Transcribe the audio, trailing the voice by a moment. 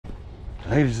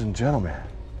Ladies and gentlemen,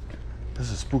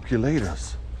 this is Spooky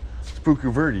Laters, Spooky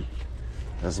Verdi,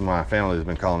 as my family has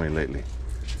been calling me lately.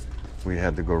 We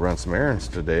had to go run some errands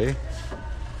today,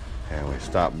 and we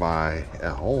stopped by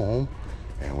at home,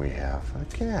 and we have a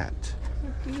cat,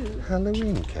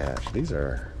 Halloween cat. These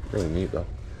are really neat though,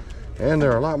 and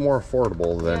they're a lot more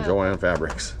affordable than Joann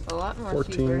Fabrics. A lot more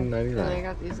 $14.99. And I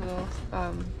got these little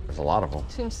There's a lot of them.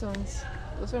 tombstones.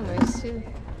 Those are nice too.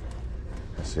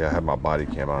 See, I have my body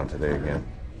cam on today again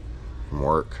from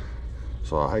work,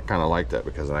 so I kind of like that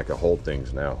because then I can hold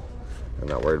things now. I'm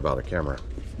not worried about a camera.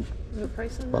 The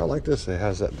price on But that? I like this. It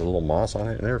has the little moss on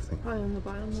it and everything. Probably on the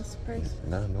bottom this price.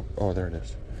 No. Oh, there it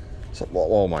is. So,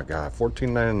 oh my God,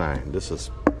 $14.99. This is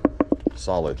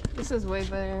solid. This is way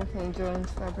better than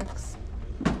Joann's Fabrics.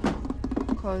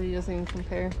 Quality doesn't even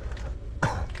compare.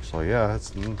 So yeah,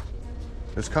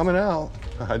 it's coming out.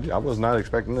 I was not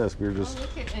expecting this. We were just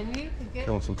look at, and you could get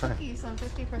killing some time. cookies on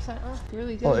 50% off.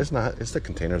 Really good. Oh, it's not. It's the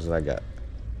containers that I got.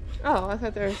 Oh, I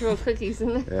thought there was real cookies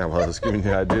in there. Yeah, well, it's giving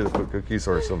you the idea to put cookies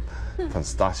or some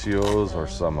pistachios or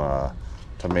some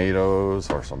tomatoes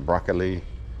or some broccoli.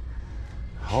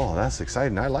 Oh, that's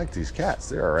exciting. I like these cats.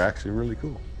 They are actually really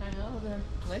cool. I know, they're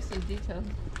nicely detailed.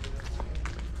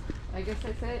 I guess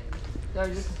that's it. They're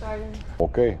just starting.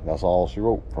 Okay, that's all she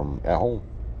wrote from at home.